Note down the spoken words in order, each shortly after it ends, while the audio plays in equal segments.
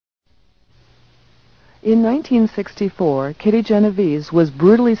In 1964, Kitty Genovese was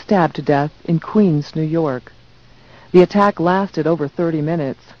brutally stabbed to death in Queens, New York. The attack lasted over 30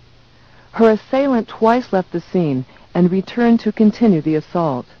 minutes. Her assailant twice left the scene and returned to continue the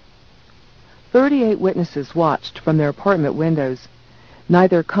assault. 38 witnesses watched from their apartment windows,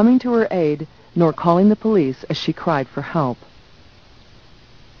 neither coming to her aid nor calling the police as she cried for help.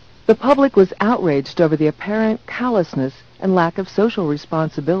 The public was outraged over the apparent callousness and lack of social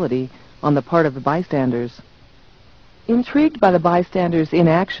responsibility on the part of the bystanders. Intrigued by the bystanders'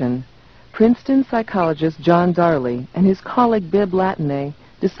 inaction, Princeton psychologist John Darley and his colleague Bib Latané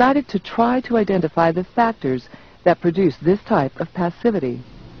decided to try to identify the factors that produce this type of passivity.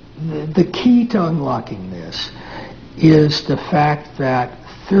 The key to unlocking this is the fact that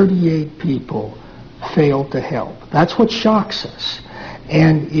 38 people failed to help. That's what shocks us.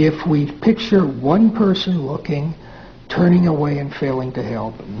 And if we picture one person looking, turning away and failing to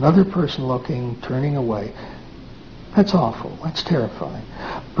help, another person looking, turning away, that's awful, that's terrifying.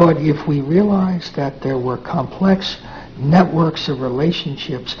 But if we realize that there were complex networks of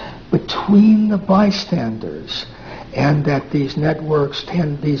relationships between the bystanders, and that these networks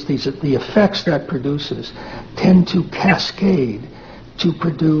tend, the effects that produces tend to cascade to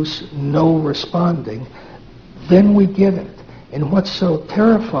produce no responding, then we get it. And what's so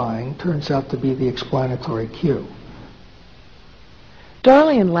terrifying turns out to be the explanatory cue.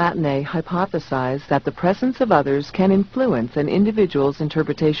 Darley and Latané hypothesized that the presence of others can influence an individual's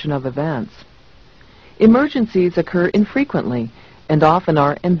interpretation of events. Emergencies occur infrequently and often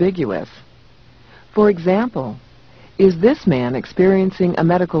are ambiguous. For example, is this man experiencing a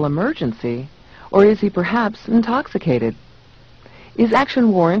medical emergency, or is he perhaps intoxicated? Is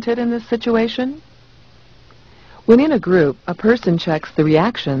action warranted in this situation? When in a group, a person checks the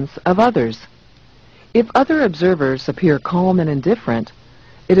reactions of others. If other observers appear calm and indifferent,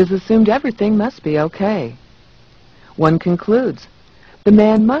 it is assumed everything must be okay. One concludes, the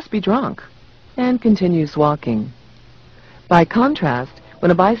man must be drunk, and continues walking. By contrast,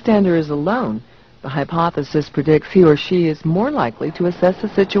 when a bystander is alone, the hypothesis predicts he or she is more likely to assess the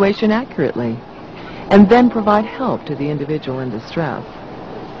situation accurately, and then provide help to the individual in distress.